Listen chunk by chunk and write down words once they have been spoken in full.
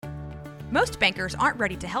Most bankers aren't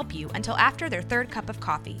ready to help you until after their third cup of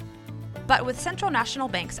coffee. But with Central National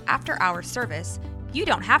Bank's after-hours service, you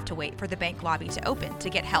don't have to wait for the bank lobby to open to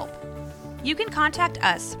get help. You can contact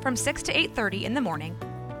us from 6 to 8:30 in the morning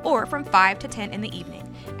or from 5 to 10 in the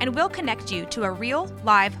evening, and we'll connect you to a real,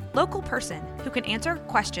 live, local person who can answer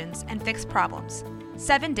questions and fix problems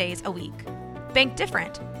 7 days a week. Bank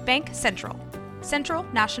different. Bank Central. Central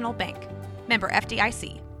National Bank. Member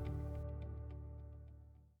FDIC.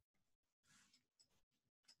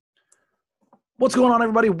 What's going on,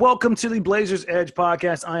 everybody? Welcome to the Blazers Edge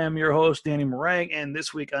podcast. I am your host, Danny Marang, and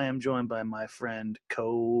this week I am joined by my friend,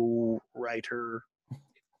 co-writer,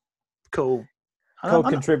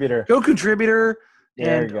 co-contributor,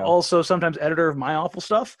 and also sometimes editor of my awful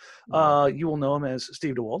stuff. You will know him as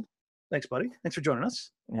Steve Dewald. Thanks, buddy. Thanks for joining us.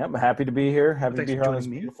 Yeah, I'm happy to be here. Happy to be here on this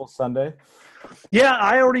beautiful Sunday. Yeah,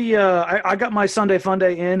 I already I got my Sunday Fun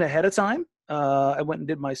Day in ahead of time. I went and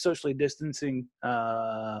did my socially distancing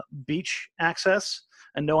beach access.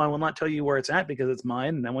 And no, I will not tell you where it's at because it's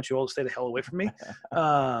mine, and I want you all to stay the hell away from me.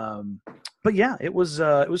 But yeah, it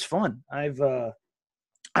was fun. I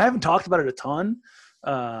haven't talked about it a ton.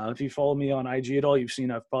 If you follow me on IG at all, you've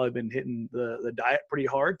seen I've probably been hitting the diet pretty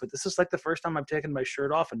hard. But this is like the first time I've taken my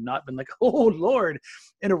shirt off and not been like, oh Lord,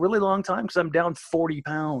 in a really long time, because I'm down 40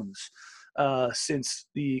 pounds since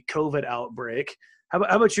the COVID outbreak. How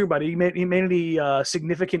about you, buddy? You made any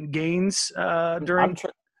significant gains during?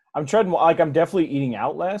 I'm treading. Like, I'm definitely eating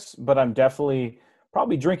out less, but I'm definitely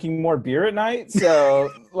probably drinking more beer at night. So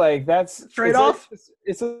like that's trade-off.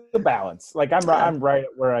 It's a balance. Like I'm right at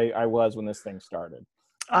where I was when this thing started.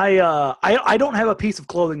 I don't have a piece of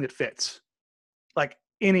clothing that fits, like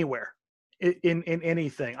anywhere in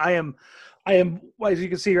anything. I am as you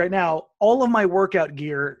can see right now, all of my workout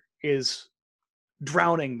gear is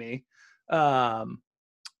drowning me. I'm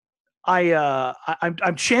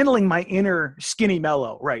channeling my inner Skinny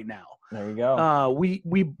Melo right now. There you go.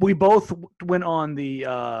 We both went on the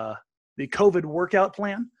COVID workout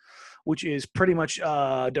plan, which is pretty much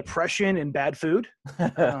depression and bad food.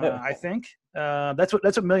 I think that's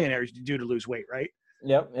what millionaires do to lose weight, right?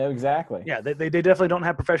 Yep, exactly. Yeah, they definitely don't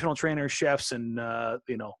have professional trainers, chefs, and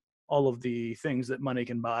all of the things that money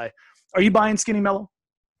can buy. Are you buying Skinny Melo?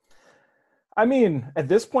 I mean, at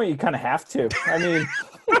this point, you kind of have to. I mean,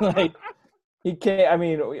 like he can't. I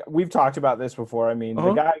mean, we've talked about this before. I mean,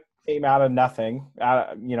 the guy came out of nothing,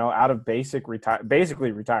 out of basically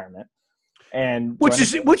retirement, and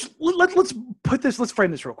let's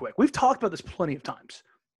frame this real quick. We've talked about this plenty of times,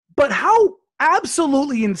 but how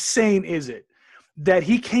absolutely insane is it that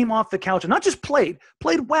he came off the couch and not just played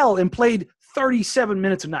well and played 37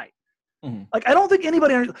 minutes a night? Mm-hmm. Like, I don't think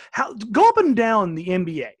anybody go up and down the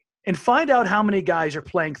NBA. And find out how many guys are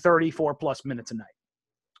playing 34-plus minutes a night.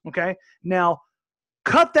 Okay? Now,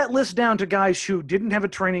 cut that list down to guys who didn't have a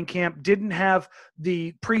training camp, didn't have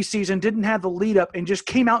the preseason, didn't have the lead-up, and just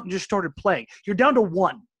came out and just started playing. You're down to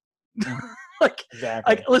one.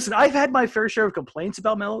 Exactly. Like, listen, I've had my fair share of complaints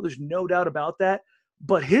about Melo. There's no doubt about that.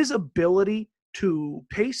 But his ability to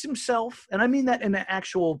pace himself, and I mean that in an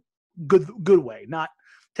actual good way, not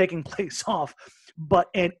taking place off,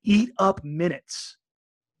 and eat up minutes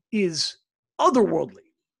is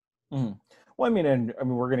otherworldly. Mm. Well, I mean,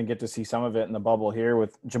 we're going to get to see some of it in the bubble here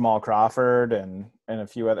with Jamal Crawford and a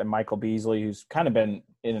few other, Michael Beasley, who's kind of been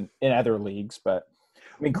in other leagues. But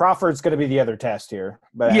I mean, Crawford's going to be the other test here.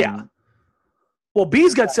 But yeah. Well,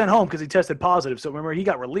 Bees got sent home because he tested positive. So remember, he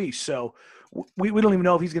got released. So we don't even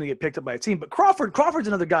know if he's going to get picked up by a team. But Crawford's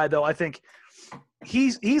another guy, though. I think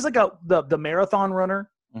he's like the marathon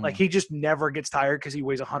runner. Mm. Like, he just never gets tired because he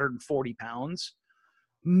weighs 140 pounds.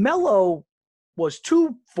 Melo was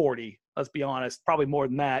 240, let's be honest, probably more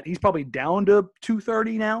than that. He's probably down to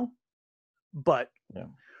 230 now. But yeah.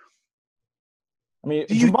 I mean,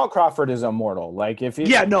 Jamal Crawford is immortal. Like, if you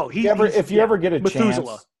ever get a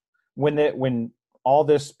Methuselah chance when all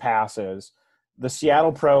this passes, the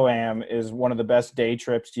Seattle Pro-Am is one of the best day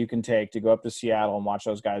trips you can take to go up to Seattle and watch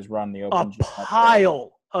those guys run the open gym. A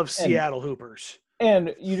pile of Seattle Hoopers.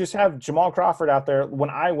 And you just have Jamal Crawford out there.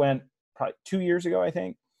 When I went probably 2 years ago, I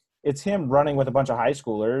think, it's him running with a bunch of high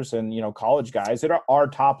schoolers and, college guys that are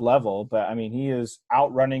top level. But, I mean, he is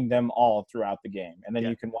outrunning them all throughout the game. And then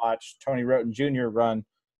you can watch Tony Roten Jr. run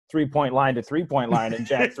three-point line to three-point line and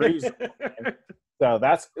jack threes. So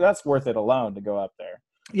that's worth it alone to go up there.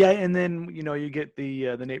 Yeah, and then, you get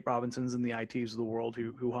the Nate Robinsons and the ITs of the world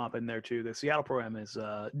who hop in there too. The Seattle Pro-Am is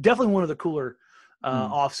definitely one of the cooler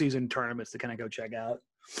off-season tournaments to kind of go check out.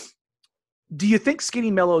 Do you think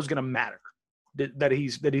Skinny Melo is going to matter? That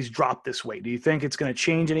he's dropped this weight? Do you think it's going to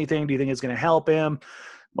change anything? Do you think it's going to help him?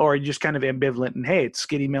 or are you just kind of ambivalent? And hey, it's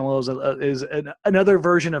Skinny Melo is another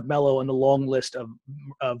version of Melo in the long list of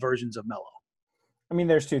versions of Melo. I mean,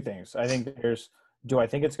 there's two things. I think do I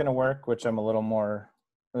think it's going to work, which I'm a little more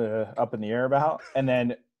up in the air about, and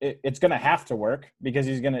then it's going to have to work because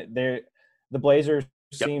the Blazers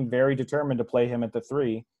seem very determined to play him at the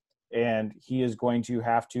 3, and he is going to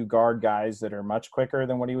have to guard guys that are much quicker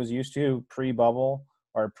than what he was used to pre-bubble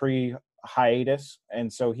or pre-hiatus,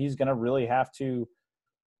 and so he's going to really have to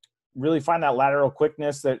really find that lateral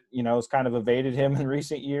quickness that, has kind of evaded him in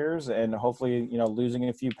recent years. And hopefully, losing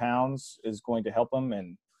a few pounds is going to help him.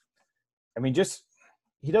 And I mean,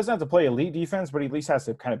 he doesn't have to play elite defense, but he at least has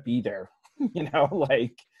to kind of be there,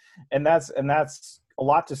 and that's a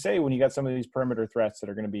lot to say when you got some of these perimeter threats that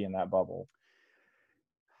are going to be in that bubble.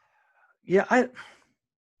 Yeah. I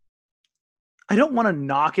don't want to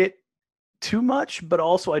knock it too much, but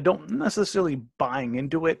also I don't necessarily buying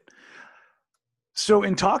into it. So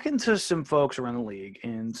in talking to some folks around the league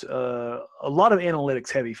and a lot of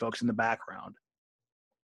analytics heavy folks in the background,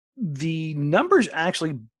 the numbers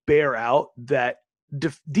actually bear out that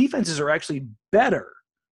defenses are actually better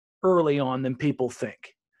early on than people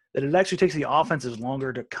think, that it actually takes the offenses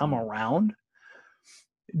longer to come around.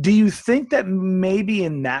 Do you think that maybe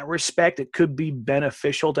in that respect it could be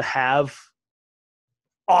beneficial to have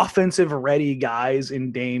offensive ready guys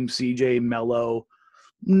in Dame, CJ, Melo,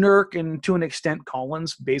 Nurk, and to an extent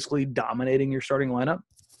Collins basically dominating your starting lineup?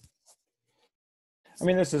 I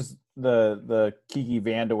mean, this is the Kiki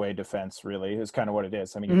Vandeweghe defense, really, is kind of what it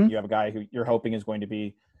is. I mean, you have a guy who you're hoping is going to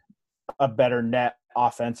be a better net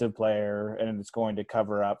offensive player, and it's going to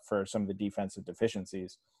cover up for some of the defensive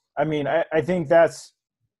deficiencies. I mean, I think that's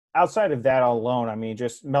outside of that alone. I mean,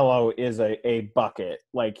 just Melo is a bucket.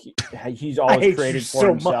 Like he's always created for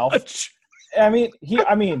himself. Much. I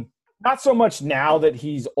mean, not so much now that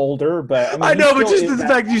he's older, but I know, but just the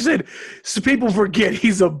fact that you said, so people forget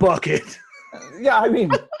he's a bucket. Yeah, I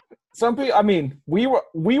mean, some people. I mean, we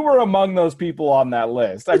were among those people on that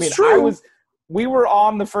list. I mean, true. We were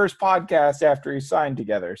on the first podcast after he signed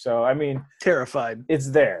together, so I mean, terrified. It's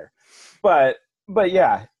there, but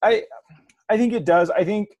yeah, I think it does. I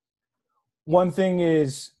think one thing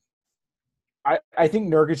is, I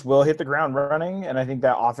think Nurkic will hit the ground running, and I think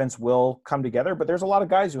that offense will come together. But there's a lot of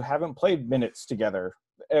guys who haven't played minutes together,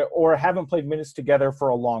 or haven't played minutes together for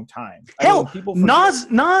a long time. Hell, Nas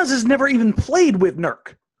has never even played with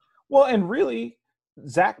Nurk. Well, and really,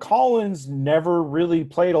 Zach Collins never really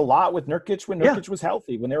played a lot with Nurkic when Nurkic was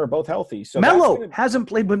healthy, when they were both healthy. So Melo hasn't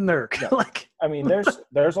played with Nurk. Yeah. I mean,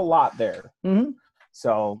 there's a lot there. Mm-hmm.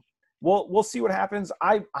 So we'll see what happens.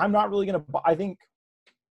 I'm not really going to – I think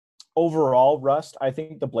overall, Rust, I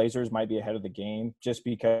think the Blazers might be ahead of the game just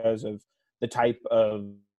because of the type of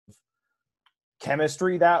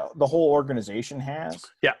chemistry that the whole organization has.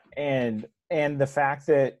 Yeah. And the fact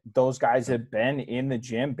that those guys have been in the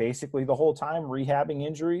gym basically the whole time rehabbing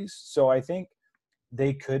injuries. So I think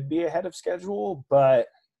they could be ahead of schedule, but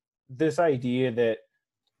this idea that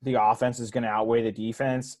the offense is going to outweigh the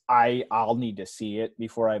defense, I'll need to see it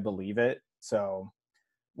before I believe it. So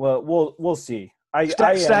we'll see.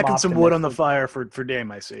 Stacking some wood on the fire for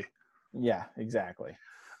Dame, I see. Yeah, exactly.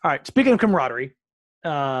 All right. Speaking of camaraderie,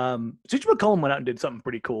 CJ McCollum went out and did something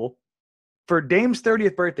pretty cool. For Dame's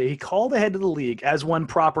 30th birthday, he called ahead to the league, as one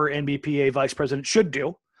proper NBPA vice president should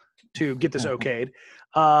do, to get this okayed.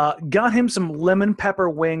 Got him some lemon pepper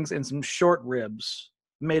wings and some short ribs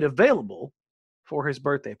made available for his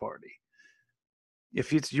birthday party.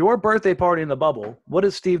 If it's your birthday party in the bubble, what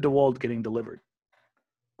is Steve Dewald getting delivered?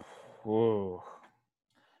 Ooh.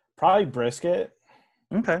 Probably brisket.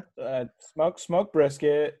 Okay. Smoked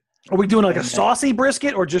brisket. Are we doing like a saucy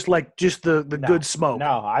brisket or just the good smoke?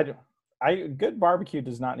 No, good barbecue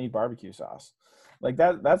does not need barbecue sauce. Like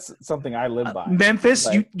that's something I live by. Memphis,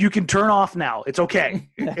 you can turn off now. It's okay.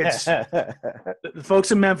 It's the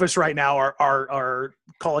folks in Memphis right now are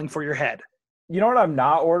calling for your head. You know what I'm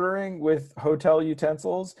not ordering with hotel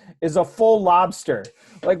utensils is a full lobster.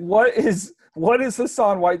 Like what is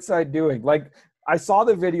Hassan Whiteside doing? Like I saw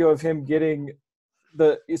the video of him getting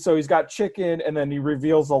so he's got chicken and then he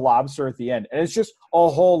reveals the lobster at the end, and it's just a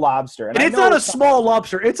whole lobster. And it's not a small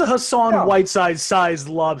lobster; it's a Hassan Whiteside sized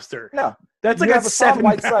lobster. No, that's like a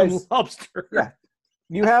 7-pound lobster. Yeah,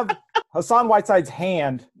 you have Hassan Whiteside's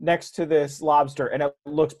hand next to this lobster, and it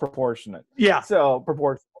looks proportionate. Yeah, so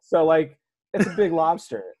proportional. So like it's a big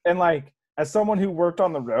lobster, and like as someone who worked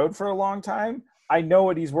on the road for a long time, I know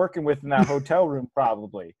what he's working with in that hotel room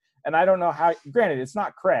probably, and I don't know how. Granted, it's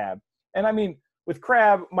not crab, and I mean. With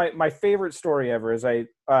crab, my favorite story ever is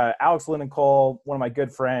Alex Linden Cole, one of my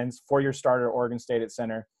good friends, 4-year starter at Oregon State at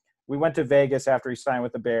center, we went to Vegas after he signed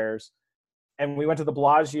with the Bears, and we went to the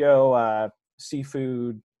Bellagio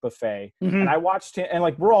seafood buffet. Mhm. And I watched him, and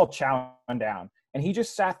like we're all chowing down, and he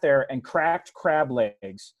just sat there and cracked crab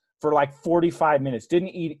legs for like 45 minutes, didn't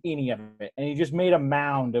eat any of it, and he just made a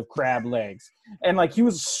mound of crab legs. And like he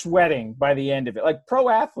was sweating by the end of it, like pro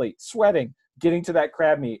athlete, sweating, getting to that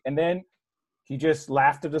crab meat. And then he just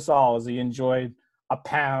laughed at us all as he enjoyed a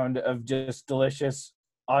pound of just delicious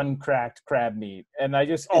uncracked crab meat. And I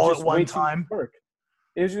just All just at one way too much time. work.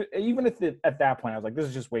 It was just, even at that point, I was like, this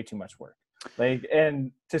is just way too much work. Like,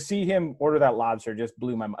 and to see him order that lobster just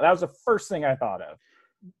blew my mind. That was the first thing I thought of.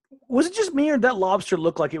 Was it just me, or did that lobster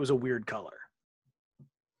look like it was a weird color?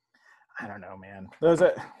 I don't know, man.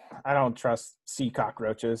 I don't trust sea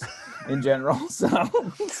cockroaches in general. So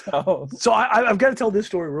I've got to tell this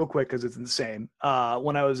story real quick because it's insane.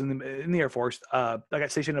 When I was in the Air Force, I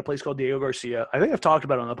got stationed at a place called Diego Garcia. I think I've talked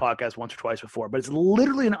about it on the podcast once or twice before, but it's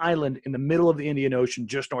literally an island in the middle of the Indian Ocean,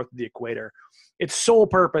 just north of the equator. Its sole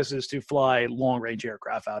purpose is to fly long-range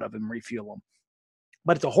aircraft out of and refuel them.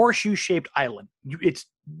 But it's a horseshoe-shaped island.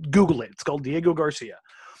 Google it. It's called Diego Garcia,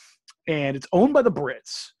 and it's owned by the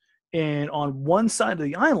Brits. And on one side of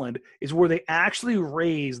the island is where they actually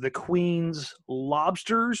raise the Queen's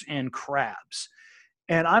lobsters and crabs.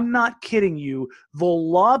 And I'm not kidding you. The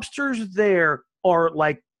lobsters there are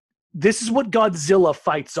like, this is what Godzilla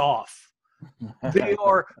fights off. They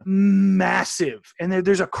are massive. And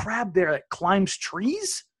there's a crab there that climbs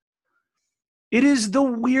trees. It is the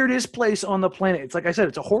weirdest place on the planet. It's like I said,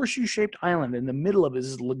 it's a horseshoe-shaped island. In the middle of it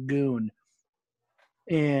is this lagoon.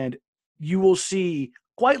 And you will see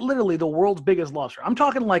quite literally the world's biggest lobster. I'm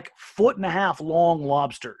talking like 1.5 long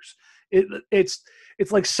lobsters. It's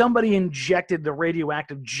like somebody injected the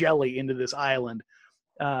radioactive jelly into this island.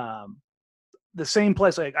 The same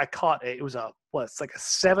place I caught it was it's like a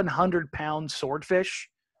 700-pound swordfish.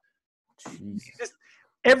 Jeez.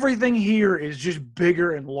 Everything here is just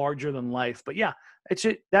bigger and larger than life. But yeah,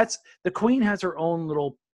 that's the Queen has her own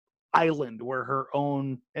little island where her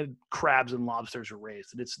own crabs and lobsters are raised,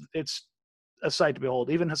 and it's a sight to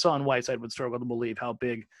behold. Even Hassan Whiteside would struggle to believe how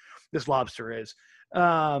big this lobster is.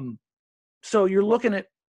 So you're looking at.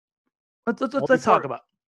 Let's talk about.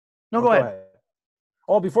 No, go ahead.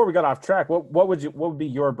 Oh, before we got off track, what would be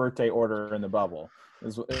your birthday order in the bubble?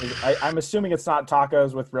 I'm assuming it's not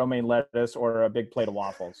tacos with romaine lettuce or a big plate of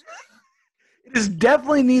waffles. It is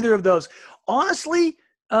definitely neither of those. Honestly,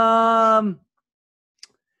 I'd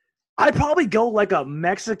probably go like a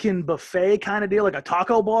Mexican buffet kind of deal, like a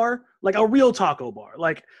taco bar, like a real taco bar.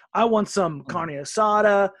 Like I want some carne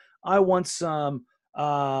asada. I want some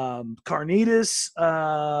carnitas.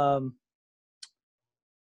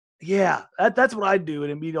 Yeah, that's what I'd do.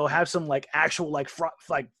 And, have some like actual like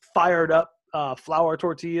fired up flour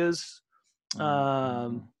tortillas,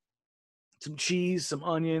 some cheese, some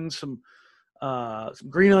onions, some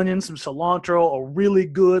green onions, some cilantro, a really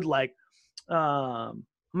good like I'm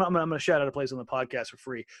going to shout out a place on the podcast for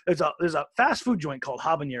free. There's a fast food joint called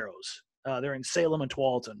Habaneros. They're in Salem and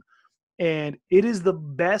Tualatin, and it is the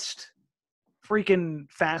best freaking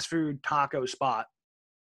fast food taco spot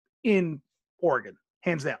in Oregon,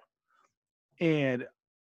 hands down. And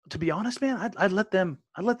to be honest, man, I'd let them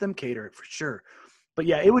cater it for sure. But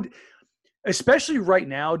yeah, it would, especially right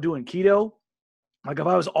now doing keto. Like if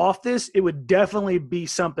I was off this, it would definitely be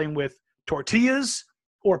something with tortillas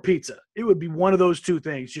or pizza. It would be one of those two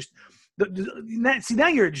things. Just see, now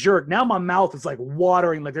you're a jerk. Now my mouth is like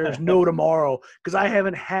watering like there's no tomorrow because I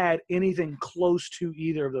haven't had anything close to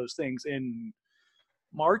either of those things in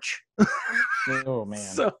March. Oh man.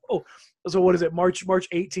 So what is it? March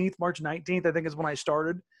 18th, March 19th, I think is when I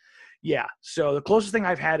started. Yeah. So the closest thing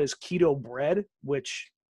I've had is keto bread,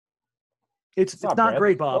 which it's not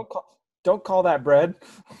great, Bob. Don't call that bread.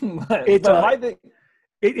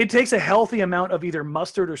 It takes a healthy amount of either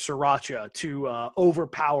mustard or sriracha to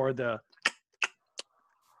overpower the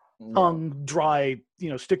tongue dry,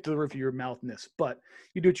 stick to the roof of your mouthness. But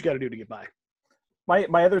you do what you got to do to get by.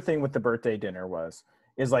 My other thing with the birthday dinner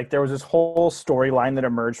is like there was this whole storyline that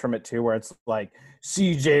emerged from it too, where it's like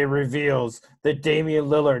CJ reveals that Damian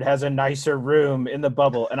Lillard has a nicer room in the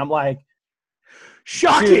bubble, and I'm like,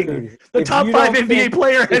 shocking! Dude, the top 5 NBA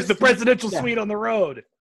player has the presidential suite on the road.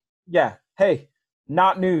 Yeah. Hey,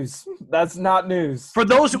 not news. That's not news. For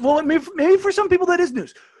those, well, maybe for some people that is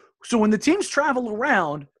news. So when the teams travel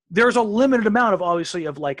around, there's a limited amount of obviously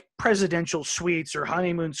of like presidential suites or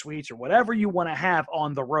honeymoon suites or whatever you want to have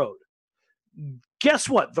on the road. Guess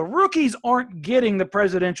what? The rookies aren't getting the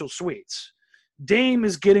presidential suites. Dame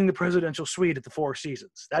is getting the presidential suite at the Four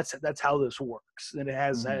Seasons. That's how this works, and it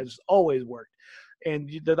has always worked. and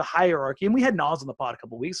the hierarchy. And we had Nas on the pod a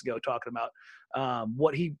couple of weeks ago talking about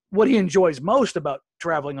what he enjoys most about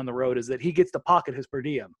traveling on the road is that he gets to pocket his per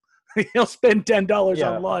diem. He'll spend $10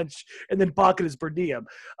 on lunch and then pocket his per diem.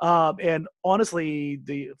 And honestly,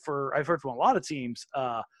 I've heard from a lot of teams,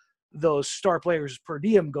 those star players per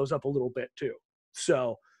diem goes up a little bit too.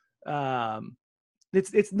 So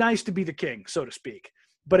it's nice to be the king, so to speak.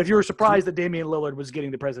 But if you were surprised that Damian Lillard was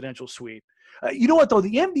getting the presidential suite, you know what though?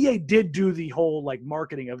 The NBA did do the whole like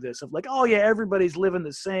marketing of this of like, oh yeah, everybody's living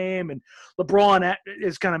the same, and LeBron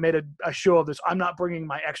has kind of made a show of this. I'm not bringing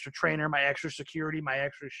my extra trainer, my extra security, my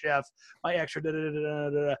extra chef, my extra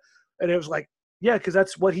da-da-da-da-da-da. And it was like, yeah, because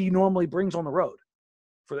that's what he normally brings on the road.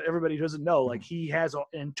 For everybody who doesn't know, like he has an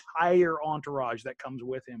entire entourage that comes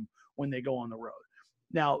with him when they go on the road.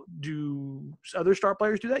 Now, do other star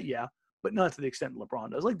players do that? Yeah. But not to the extent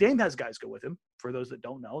LeBron does. Like Dame has guys go with him. For those that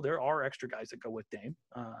don't know, there are extra guys that go with Dame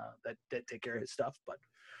that take care of his stuff. But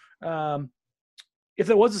if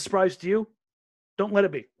that was a surprise to you, don't let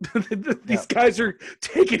it be. These guys are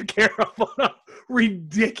taken care of on a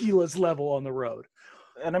ridiculous level on the road.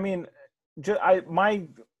 And I mean, my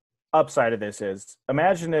upside of this is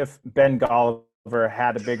imagine if Ben Golliver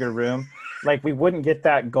had a bigger room, like we wouldn't get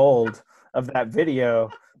that gold of that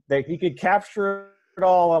video that he could capture it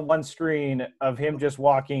all on one screen of him just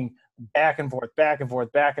walking back and forth, back and forth,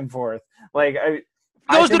 back and forth. Like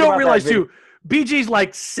those that don't realize too, BG's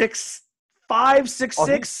like 6'5",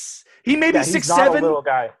 6'6". He may be 6'7". Not a little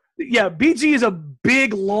guy. Yeah, BG is a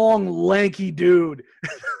big, long, lanky dude.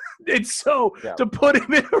 And so to put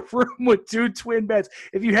him in a room with two twin beds,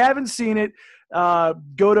 if you haven't seen it,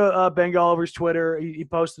 go to Ben Golliver's Twitter. He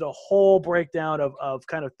posted a whole breakdown of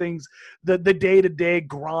kind of things, the day-to-day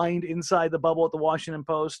grind inside the bubble at the Washington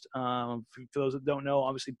Post. For those that don't know,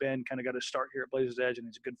 obviously Ben kind of got to start here at Blazers Edge, and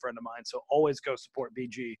he's a good friend of mine, so always go support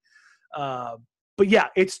BG. But yeah,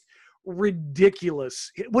 it's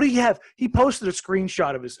ridiculous. What do you have? He posted a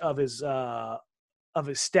screenshot of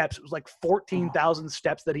his steps. It was like 14,000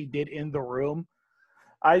 steps that he did in the room.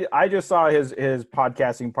 I just saw his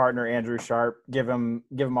podcasting partner Andrew Sharp give him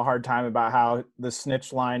a hard time about how the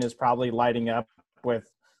snitch line is probably lighting up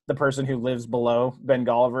with the person who lives below Ben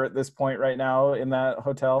Golliver at this point right now in that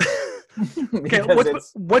hotel. Okay,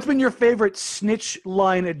 what's been your favorite snitch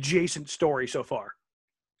line adjacent story so far?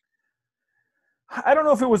 I don't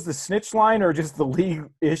know if it was the snitch line or just the league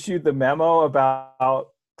issued the memo about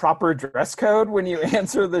proper dress code when you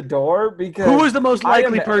answer the door. Because who was the most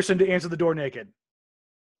likely person to answer the door naked?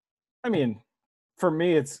 I mean, for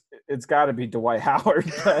me, it's got to be Dwight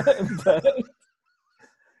Howard. But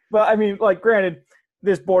I mean, like, granted,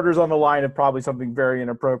 this borders on the line of probably something very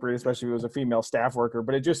inappropriate, especially if it was a female staff worker.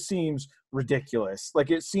 But it just seems ridiculous. Like,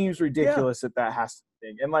 it seems ridiculous that has to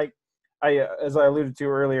be. And like, as I alluded to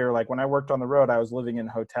earlier, like when I worked on the road, I was living in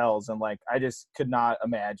hotels, and like I just could not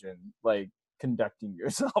imagine like conducting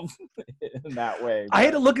yourself in that way. I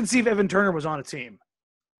had to look and see if Evan Turner was on a team.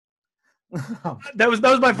 That was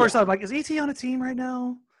my first thought. I'm like, is ET on a team right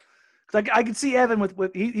now? Like I could see Evan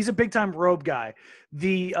with he's a big time robe guy.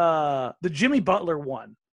 The Jimmy Butler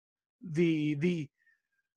one, the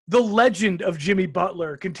legend of Jimmy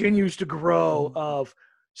Butler continues to grow. Of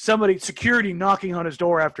security knocking on his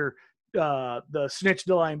door after the snitch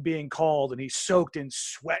line being called, and he's soaked in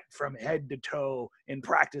sweat from head to toe in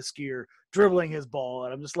practice gear, dribbling his ball.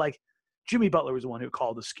 And I'm just like, Jimmy Butler was the one who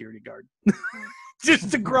called the security guard.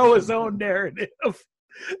 Just to grow his own narrative.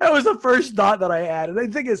 That was the first thought that I had. And the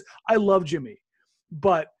thing is, I love Jimmy,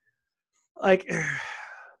 but like,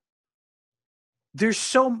 there's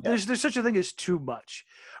such a thing as too much.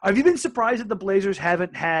 Have you been surprised that the Blazers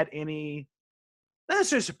haven't had any? Not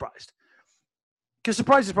necessarily surprised, because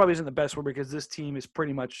surprised probably isn't the best word, because this team is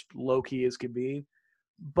pretty much low key as can be.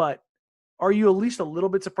 But are you at least a little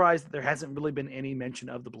bit surprised that there hasn't really been any mention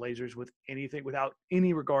of the Blazers with anything, without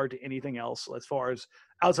any regard to anything else, as far as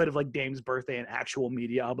outside of like Dame's birthday and actual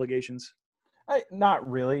media obligations? Not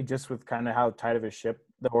really, just with kind of how tight of a ship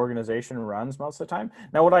the organization runs most of the time.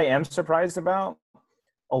 Now, what I am surprised about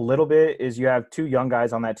a little bit is you have two young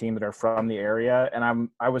guys on that team that are from the area, and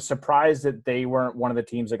I was surprised that they weren't one of the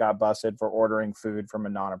teams that got busted for ordering food from a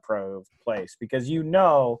non-approved place, because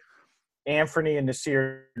Anfernee and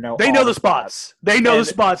Nassir know the spots. They know the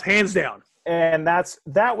spots, hands down. And that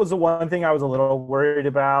was the one thing I was a little worried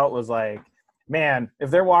about, was like, man,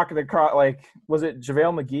 if they're walking across, like, was it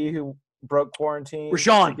JaVale McGee who broke quarantine?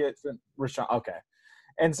 Rashawn. Okay.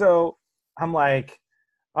 And so I'm like,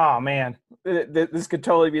 oh, man, this could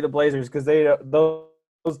totally be the Blazers, because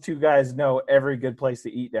those two guys know every good place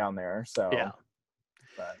to eat down there. So yeah.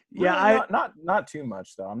 But really not too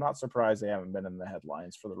much though. I'm not surprised they haven't been in the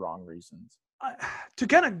headlines for the wrong reasons. to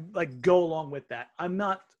kind of like go along with that, I'm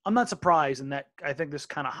not surprised, and that I think this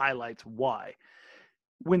kind of highlights why.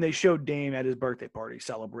 When they showed Dame at his birthday party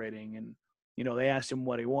celebrating, and they asked him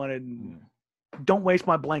what he wanted, and don't waste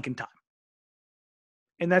my blanking time.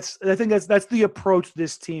 And I think that's the approach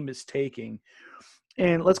this team is taking.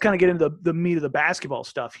 And let's kind of get into the meat of the basketball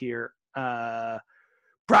stuff here.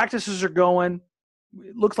 Practices are going.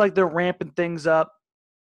 It looks like they're ramping things up.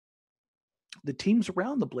 The teams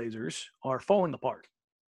around the Blazers are falling apart.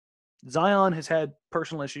 Zion has had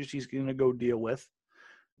personal issues he's going to go deal with.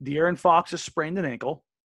 DeAaron Fox has sprained an ankle.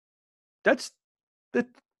 That's the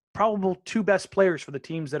probable two best players for the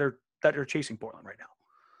teams that are chasing Portland right now.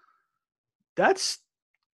 That's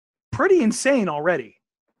pretty insane already,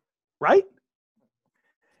 right?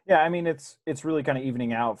 Yeah, I mean it's really kind of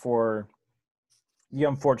evening out for the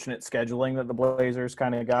unfortunate scheduling that the Blazers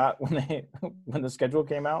kind of got when the schedule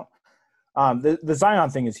came out. The Zion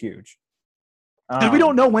thing is huge. Because we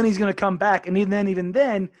don't know when he's going to come back, and even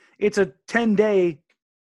then, it's a 10-day.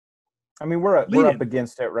 I mean, we're up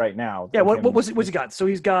against it right now. Yeah, what's he got? So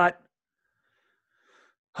he's got.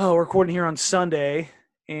 We're recording here on Sunday,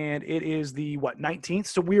 and it is the 19th.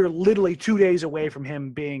 So we are literally 2 days away from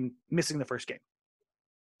him missing the first game.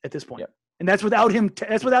 At this point, yep. And that's without him.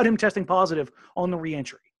 That's without him testing positive on the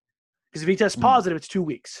reentry. Because if he tests positive, it's 2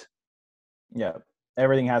 weeks. Yeah,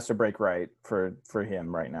 everything has to break right for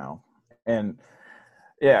him right now, and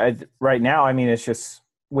yeah, right now. I mean, it's just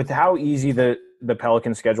with how easy the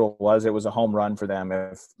Pelican schedule was. It was a home run for them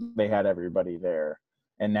if they had everybody there,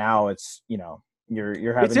 and now it's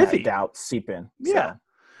you're having that doubt seep in. Yeah,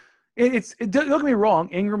 so. Don't get me wrong.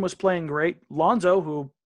 Ingram was playing great. Lonzo, who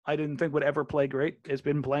I didn't think would ever play great, has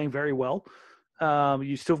been playing very well.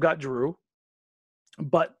 You still got Drew,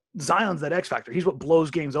 but Zion's that X factor. He's what blows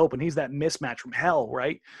games open. He's that mismatch from hell,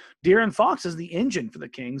 right? DeAaron Fox is the engine for the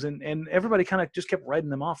Kings, and everybody kind of just kept writing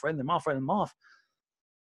them off.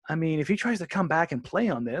 I mean, if he tries to come back and play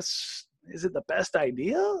on this, is it the best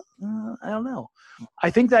idea? I don't know. I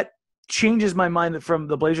think that changes my mind from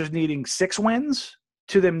the Blazers needing 6 wins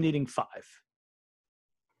to them needing 5.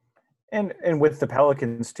 And with the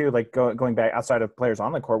Pelicans too, like going back outside of players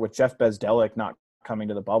on the court, with Jeff Bezdelic not coming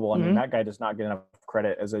to the bubble, I mean that guy does not get enough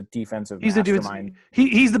credit as a defensive mastermind.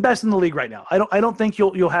 He's the best in the league right now. I don't think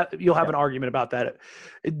you'll have an argument about that.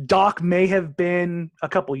 Doc may have been a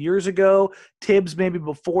couple years ago, Tibbs maybe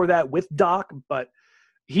before that with Doc, but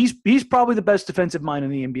he's probably the best defensive mind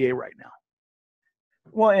in the NBA right now.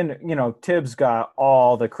 Well, and Tibbs got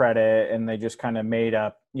all the credit, and they just kind of made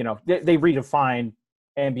up. They redefined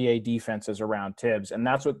NBA defenses around Tibbs, and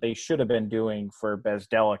that's what they should have been doing for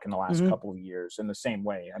Bezdelic in the last couple of years in the same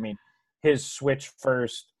way. I mean, his switch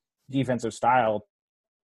first defensive style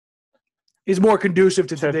is more conducive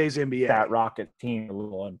to today's NBA. That Rocket team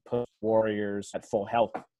and put Warriors at full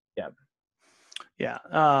health. Yeah.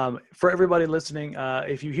 For everybody listening,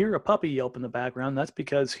 if you hear a puppy yelp in the background, that's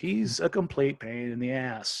because he's a complete pain in the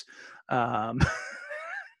ass.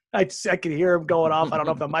 I can hear him going off. I don't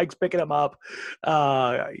know if the mic's picking him up.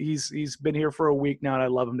 He's been here for a week now, and I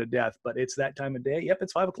love him to death. But it's that time of day. Yep,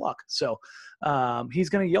 it's 5:00. So he's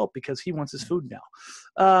going to yelp because he wants his food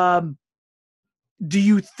now. Do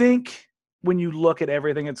you think when you look at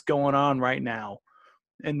everything that's going on right now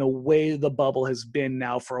and the way the bubble has been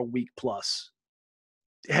now for a week plus,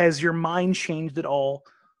 has your mind changed at all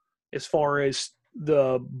as far as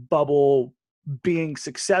the bubble being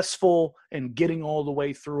successful and getting all the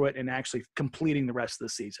way through it and actually completing the rest of the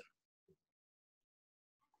season?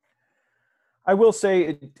 I will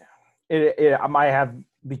say it might have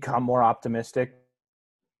become more optimistic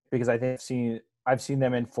because I think I've seen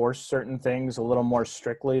them enforce certain things a little more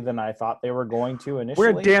strictly than I thought they were going to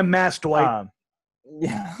initially. We're a damn mess, Dwight.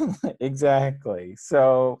 Yeah, exactly.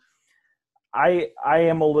 So I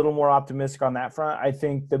am a little more optimistic on that front. I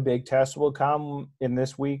think the big test will come in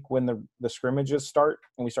this week when the scrimmages start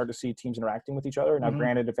and we start to see teams interacting with each other. Now,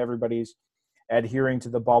 granted, if everybody's adhering to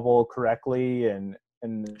the bubble correctly and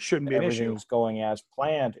shouldn't be everything's going as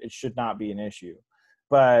planned, it should not be an issue.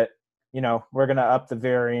 But, we're going to up the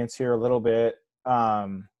variance here a little bit.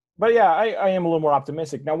 But, yeah, I am a little more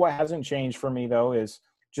optimistic. Now, what hasn't changed for me, though, is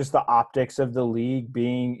just the optics of the league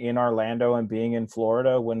being in Orlando and being in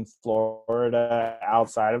Florida when Florida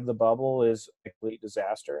outside of the bubble is a complete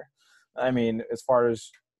disaster. I mean, as far as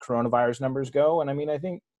coronavirus numbers go. And I mean, I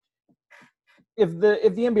think if the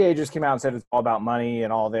NBA just came out and said it's all about money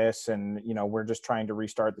and all this and, we're just trying to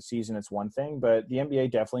restart the season, it's one thing. But the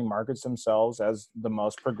NBA definitely markets themselves as the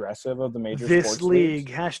most progressive of the major sports league,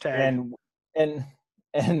 leagues. hashtag.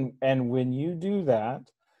 And when you do that,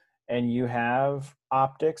 and you have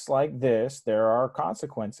optics like this, there are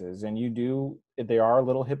consequences, and they are a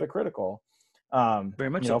little hypocritical. Very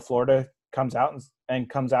much so. Florida comes out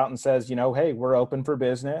and says, hey, we're open for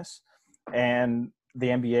business, and the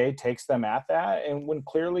NBA takes them at that. And when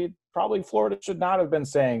clearly probably Florida should not have been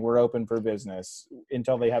saying we're open for business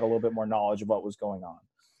until they had a little bit more knowledge of what was going on.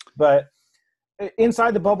 But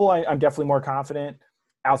inside the bubble, I'm definitely more confident.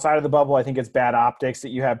 Outside of the bubble, I think it's bad optics that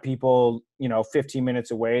you have people, 15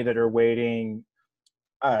 minutes away that are waiting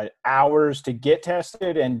hours to get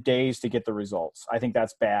tested and days to get the results. I think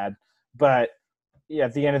that's bad. But yeah,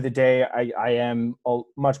 at the end of the day, I am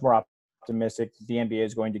much more optimistic that the NBA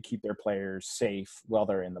is going to keep their players safe while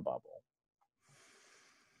they're in the bubble.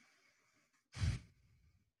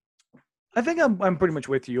 I think I'm pretty much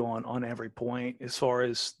with you on every point as far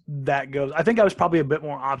as that goes. I think I was probably a bit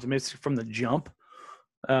more optimistic from the jump.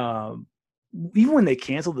 Even when they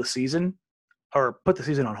canceled the season, or put the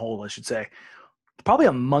season on hold, I should say, probably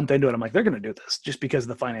a month into it, I'm like, they're going to do this just because of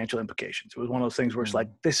the financial implications. It was one of those things where it's like,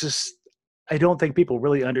 I don't think people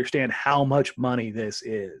really understand how much money this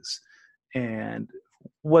is. And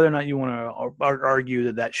whether or not you want to argue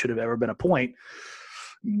that should have ever been a point,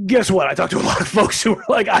 guess what? I talked to a lot of folks who were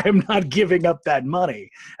like, I am not giving up that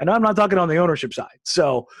money. And I'm not talking on the ownership side.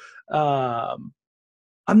 So I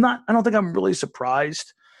don't think I'm really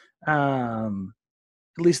surprised, at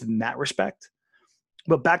least in that respect.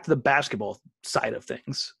 But back to the basketball side of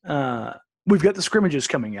things. We've got the scrimmages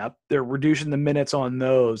coming up. They're reducing the minutes on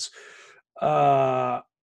those. We'll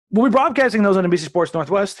be broadcasting those on NBC Sports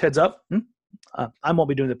Northwest. Heads up. I won't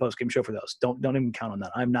be doing the post-game show for those. Don't even count on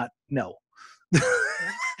that. I'm not. No.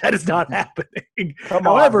 That is not happening.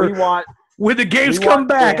 However, when the games come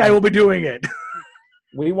back, I will be doing it.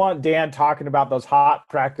 We want Dan talking about those hot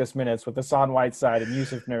practice minutes with Hassan Whiteside and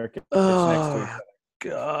Yusuf Nurkic next to each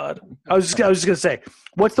God. I was just gonna say,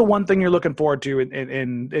 what's the one thing you're looking forward to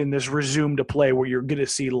in this resume to play where you're gonna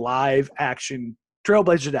see live action,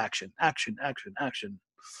 Trailblazers action.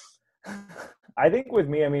 I think with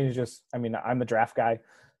me, I'm the draft guy,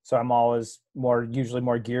 so I'm always usually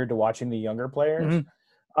more geared to watching the younger players.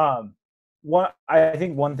 I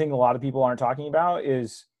think one thing a lot of people aren't talking about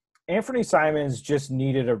is Anfernee Simons just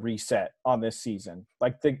needed a reset on this season.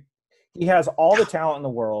 He has all the talent in the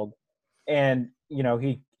world, and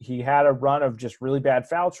he had a run of just really bad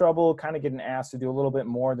foul trouble, kind of getting asked to do a little bit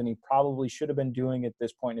more than he probably should have been doing at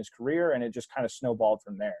this point in his career, and it just kind of snowballed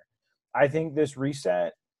from there. I think this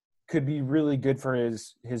reset could be really good for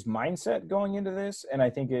his mindset going into this, and I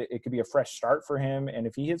think it could be a fresh start for him. And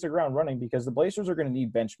if he hits the ground running, because the Blazers are going to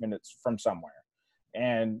need bench minutes from somewhere,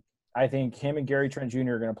 and I think him and Gary Trent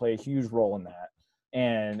Jr. are going to play a huge role in that.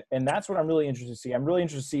 And that's what I'm really interested to see. I'm really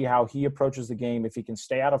interested to see how he approaches the game, if he can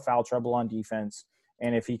stay out of foul trouble on defense,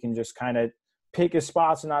 and if he can just kind of pick his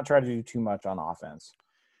spots and not try to do too much on offense.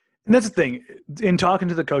 And that's the thing. In talking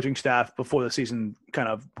to the coaching staff before the season kind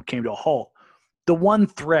of came to a halt, the one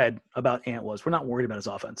thread about Ant was, we're not worried about his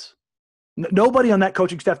offense. Nobody on that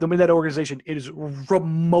coaching staff, nobody in that organization is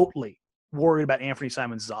remotely worried about Anfernee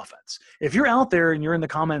Simons' offense. If you're out there and you're in the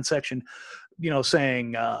comment section,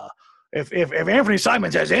 saying if Anfernee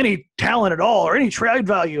Simons has any talent at all or any trade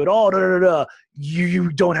value at all, you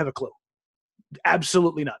don't have a clue.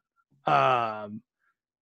 Absolutely none.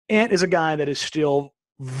 Ant is a guy that is still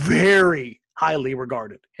very highly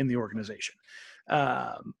regarded in the organization.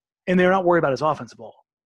 And they're not worried about his offensive ball.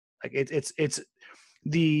 It's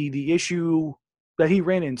the issue that he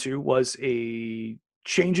ran into was a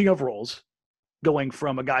changing of roles, going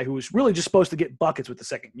from a guy who was really just supposed to get buckets with the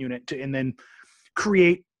second unit and then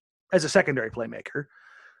create as a secondary playmaker,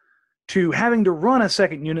 to having to run a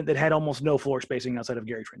second unit that had almost no floor spacing outside of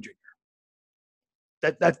Gary Trent Jr.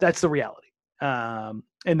 That's the reality. And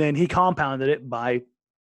then he compounded it by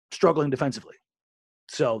struggling defensively.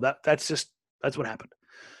 So that's what happened.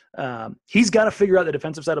 He's got to figure out the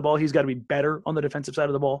defensive side of the ball. He's got to be better on the defensive side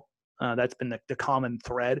of the ball. That's been the common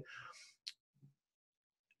thread.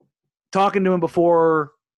 Talking to him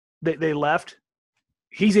before they left,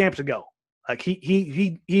 he's amped to go.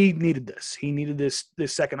 He needed this. He needed this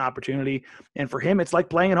second opportunity, and for him, it's like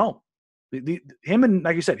playing at home. Him and,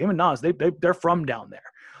 like you said, him and Nas, they're from down there.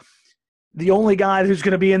 The only guy who's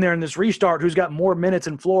going to be in there in this restart who's got more minutes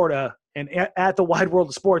in Florida and at the wide world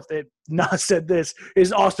of sports that Nas said this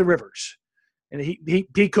is Austin Rivers. And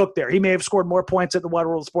he cooked there. He may have scored more points at the wide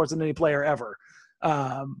world of sports than any player ever.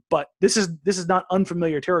 But this is not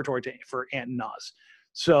unfamiliar territory for Ant and Nas.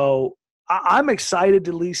 So I'm excited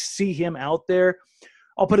to at least see him out there.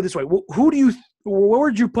 I'll put it this way. Where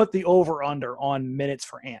would you put the over-under on minutes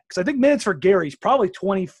for Ant? Because I think minutes for Gary's probably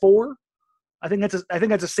 24. I think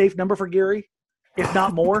that's a safe number for Gary. if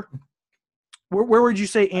not more. Where would you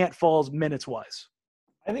say Ant falls minutes-wise?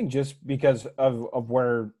 I think just because of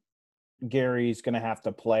where Gary's going to have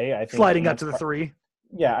to play, I think Sliding up to the 3.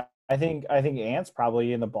 Yeah, I think Ant's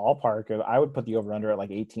probably in the ballpark. I would put the over/under at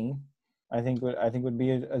like 18. I think would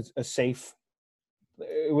be a safe.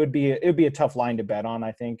 It would be a tough line to bet on.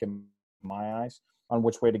 I think in my eyes on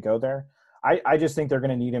which way to go there. I just think they're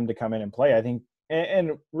going to need him to come in and play. I think,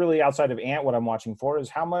 and really outside of Ant, what I'm watching for is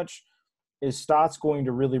how much is Stotts going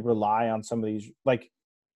to really rely on some of these, like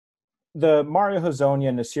the Mario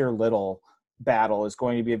Hezonja, Nassir Little battle is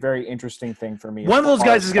going to be a very interesting thing for me. One of those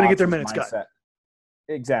guys is going to get their minutes cut.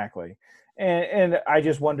 Exactly. And I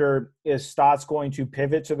just wonder, is Stotts going to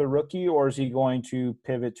pivot to the rookie, or is he going to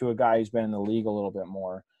pivot to a guy who's been in the league a little bit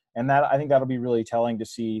more? And I think that'll be really telling to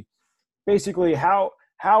see basically how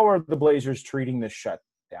are the Blazers treating this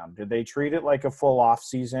shutdown? Did they treat it like a full off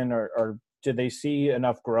season, or did they see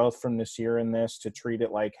enough growth from this year in this to treat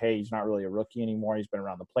it like, hey, he's not really a rookie anymore. He's been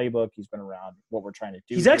around the playbook. He's been around what we're trying to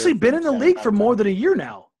do. He's actually been in the league for more than a year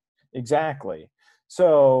now. Exactly.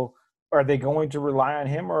 So are they going to rely on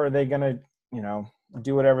him, or are they going to,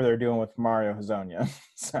 do whatever they're doing with Mario Hezonja?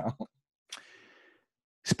 So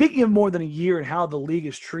speaking of more than a year and how the league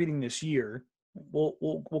is treating this year,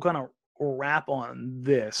 we'll kind of wrap on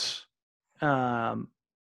this.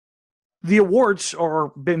 The awards are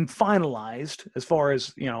been finalized as far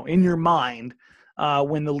as, in your mind,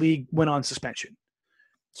 when the league went on suspension.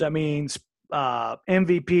 So that means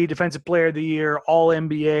MVP, Defensive Player of the Year, All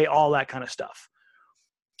NBA, all that kind of stuff.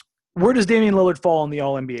 Where does Damian Lillard fall on the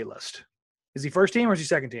All NBA list? Is he first team or is he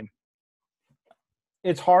second team?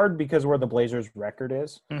 It's hard because where the Blazers' record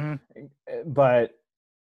is. Mm-hmm. But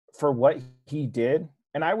for what he did,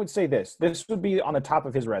 and I would say this would be on the top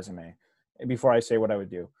of his resume before I say what I would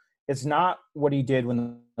do. It's not what he did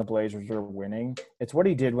when the Blazers were winning. It's what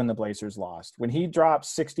he did when the Blazers lost. When he drops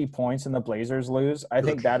 60 points and the Blazers lose, I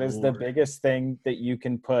think that is the biggest thing that you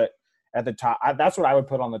can put at the top. That's what I would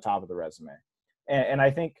put on the top of the resume. And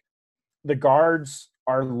I think the guards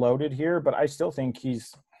are loaded here, but I still think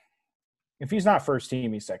if he's not first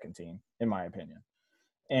team, he's second team, in my opinion.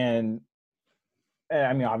 And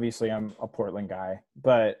I mean, obviously I'm a Portland guy,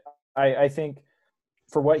 but I think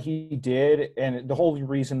for what he did, and the whole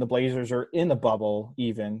reason the Blazers are in the bubble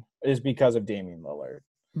even is because of Damian Lillard.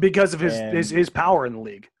 Because of his power in the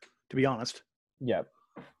league, to be honest. Yep.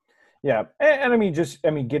 Yeah. And I mean,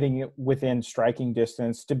 getting it within striking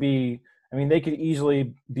distance they could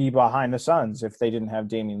easily be behind the Suns if they didn't have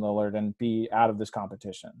Damian Lillard and be out of this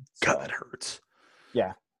competition. So, God, that hurts.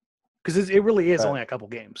 Yeah. Because it really is only a couple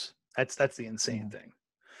games. That's the insane thing.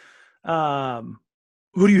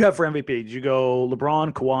 Who do you have for MVP? Did you go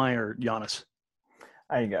LeBron, Kawhi, or Giannis?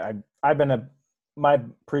 My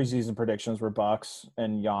preseason predictions were Bucks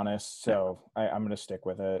and Giannis, so I'm going to stick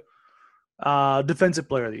with it. Defensive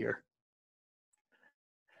Player of the Year.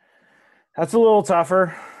 That's a little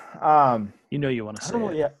tougher. You want to say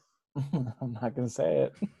it. I'm not going to say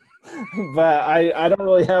it. But I don't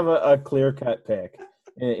really have a clear-cut pick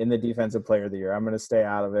in the Defensive Player of the Year. I'm going to stay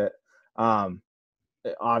out of it.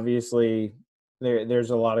 Obviously, there's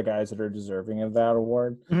a lot of guys that are deserving of that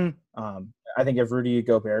award. Mm-hmm. I think if Rudy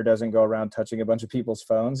Gobert doesn't go around touching a bunch of people's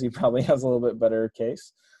phones, he probably has a little bit better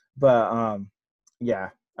case. But, I mean,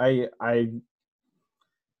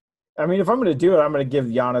 if I'm going to do it, I'm going to give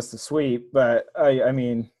Giannis the sweep. But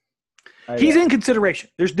he's in consideration.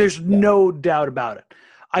 There's no doubt about it.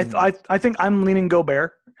 I think I'm leaning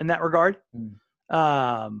Gobert in that regard.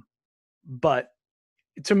 But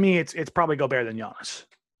to me, it's probably Gobert than Giannis.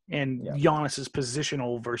 And Giannis's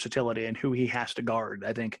positional versatility and who he has to guard,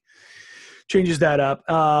 I think, changes that up.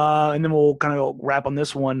 And then we'll kind of wrap on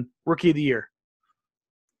this one. Rookie of the Year.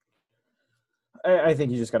 I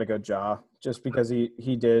think you just got to go Ja, just because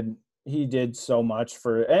he did so much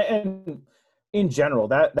for, and in general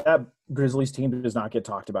that Grizzlies team does not get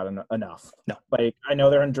talked about enough. No, like I know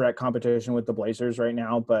they're in direct competition with the Blazers right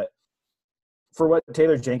now, but for what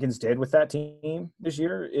Taylor Jenkins did with that team this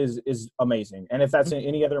year is amazing. And if that's in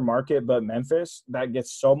any other market but Memphis, that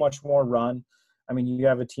gets so much more run. I mean, you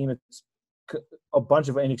have a team that's a bunch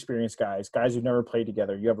of inexperienced guys who've never played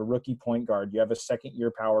together. You have a rookie point guard. You have a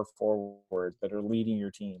second-year power forward that are leading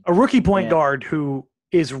your team. A rookie point guard who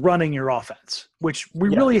is running your offense, which we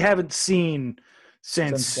really haven't seen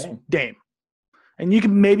since Dame. And you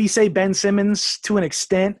can maybe say Ben Simmons to an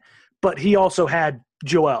extent, but he also had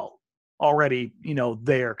Joel already,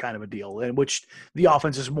 there kind of a deal, in which the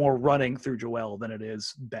offense is more running through Joel than it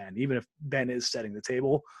is Ben, even if Ben is setting the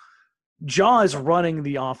table. Ja is running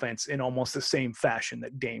the offense in almost the same fashion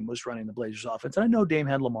that Dame was running the Blazers offense. And I know Dame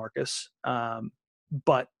had LaMarcus,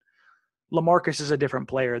 but LaMarcus is a different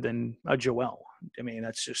player than a Joel. I mean,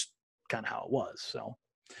 that's just kind of how it was. So,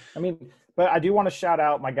 I mean, but I do want to shout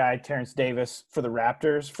out my guy Terrence Davis for the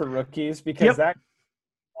Raptors for rookies, because that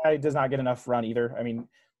guy does not get enough run either. I mean,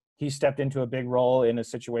 he stepped into a big role in a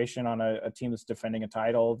situation on a team that's defending a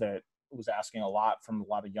title that was asking a lot from a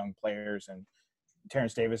lot of young players, and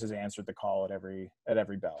Terrence Davis has answered the call at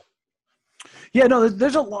every bell. Yeah, no,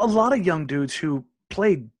 there's a lot of young dudes who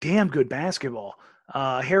play damn good basketball.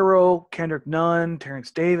 Harrow, Kendrick Nunn,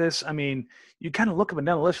 Terrence Davis. I mean, you kind of look up and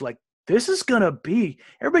down the list, you're like, this is going to be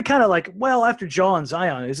 – everybody kind of like, well, after Ja and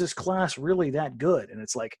Zion, is this class really that good? And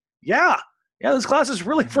it's like, yeah, this class is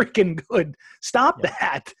really freaking good. Stop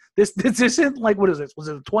that. This isn't like, what is it? Was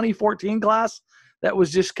it a 2014 class? That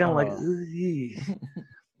was just kind of like,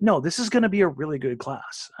 no, this is going to be a really good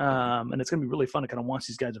class. And it's going to be really fun to kind of watch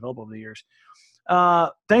these guys develop over the years.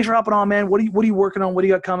 Thanks for hopping on, man. What are you working on? What do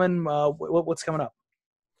you got coming? What's coming up?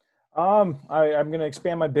 I'm going to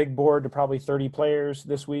expand my big board to probably 30 players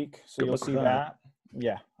this week. So you'll see that.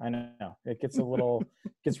 Yeah, I know. It gets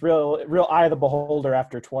gets real eye of the beholder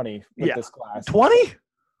after 20 with this class. 20?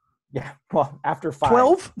 Yeah. Well, after 5.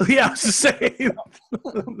 12? Yeah, I was to say.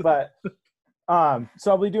 But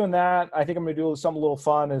so I'll be doing that. I think I'm going to do something a little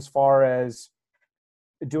fun as far as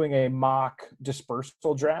doing a mock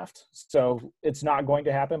dispersal draft. So it's not going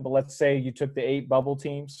to happen, but let's say you took the 8 bubble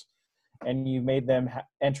teams and you made them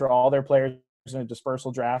enter all their players in a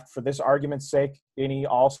dispersal draft. For this argument's sake, any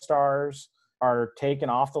all-stars are taken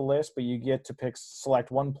off the list, but you get to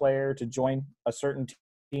select one player to join a certain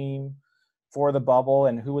team for the bubble.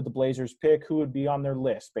 And who would the Blazers pick? Who would be on their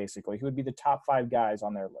list, basically? Who would be the top 5 guys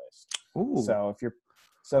on their list? Ooh.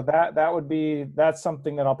 So that's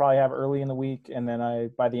something that I'll probably have early in the week, and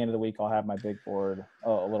then by the end of the week I'll have my big board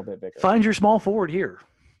a little bit bigger. Find your small forward here.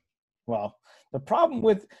 Well, the problem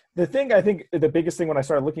with I think the biggest thing when I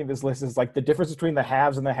started looking at this list is like the difference between the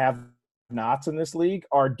haves and the have-nots in this league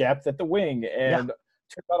are depth at the wing, and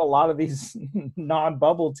turns out a lot of these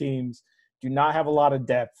non-bubble teams do not have a lot of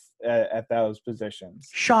depth at those positions.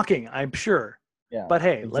 Shocking, I'm sure. Yeah, but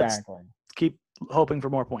hey, exactly. Let's keep hoping for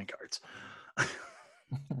more point guards.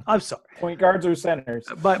 I'm sorry. Point guards or centers.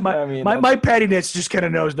 But my pettiness just kind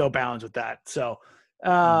of knows no bounds with that. So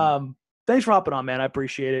thanks for hopping on, man. I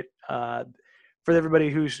appreciate it. For everybody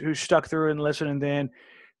who's stuck through and listening, then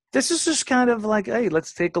this is just kind of like, hey,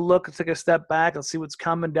 let's take a look. Let's take a step back. Let's see what's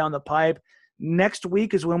coming down the pipe. Next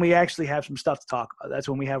week is when we actually have some stuff to talk about. That's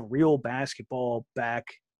when we have real basketball back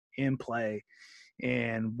in play.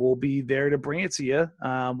 And we'll be there to bring it to you.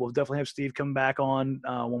 We'll definitely have Steve come back on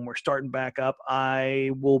when we're starting back up.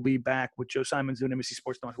 I will be back with Joe Simons doing NBC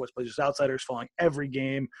Sports Northwest Blazers Outsiders, following every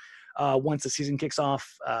game. Once the season kicks off,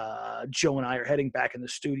 Joe and I are heading back in the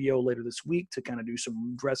studio later this week to kind of do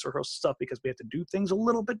some dress rehearsal stuff because we have to do things a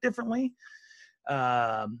little bit differently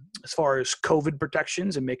as far as COVID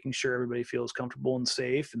protections and making sure everybody feels comfortable and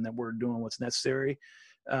safe and that we're doing what's necessary.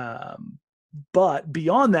 But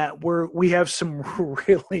beyond that, we have some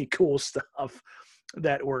really cool stuff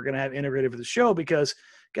that we're going to have integrated for the show because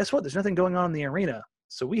guess what? There's nothing going on in the arena.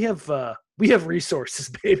 So we have resources,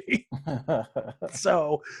 baby.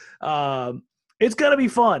 So it's going to be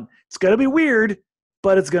fun. It's going to be weird,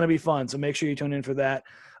 but it's going to be fun. So make sure you tune in for that.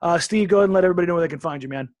 Steve, go ahead and let everybody know where they can find you,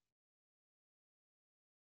 man.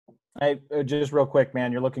 Hey, just real quick,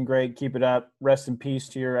 man, you're looking great. Keep it up. Rest in peace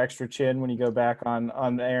to your extra chin when you go back on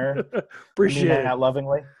air. Appreciate that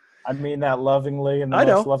lovingly. I mean that lovingly in the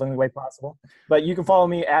most loving way possible. But you can follow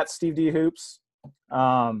me at Steve D Hoops.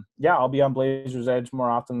 I'll be on Blazers Edge more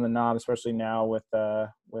often than not, especially now with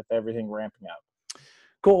everything ramping up.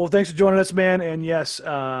 Cool. Well, thanks for joining us, man. And yes,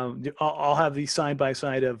 I'll have the side by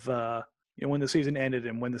side of when the season ended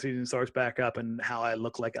and when the season starts back up and how I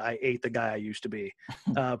look like I ate the guy I used to be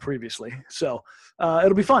previously. So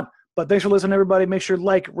it'll be fun. But thanks for listening, everybody. Make sure to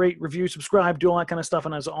like, rate, review, subscribe, do all that kind of stuff.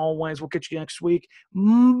 And as always, we'll catch you next week.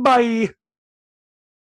 Bye.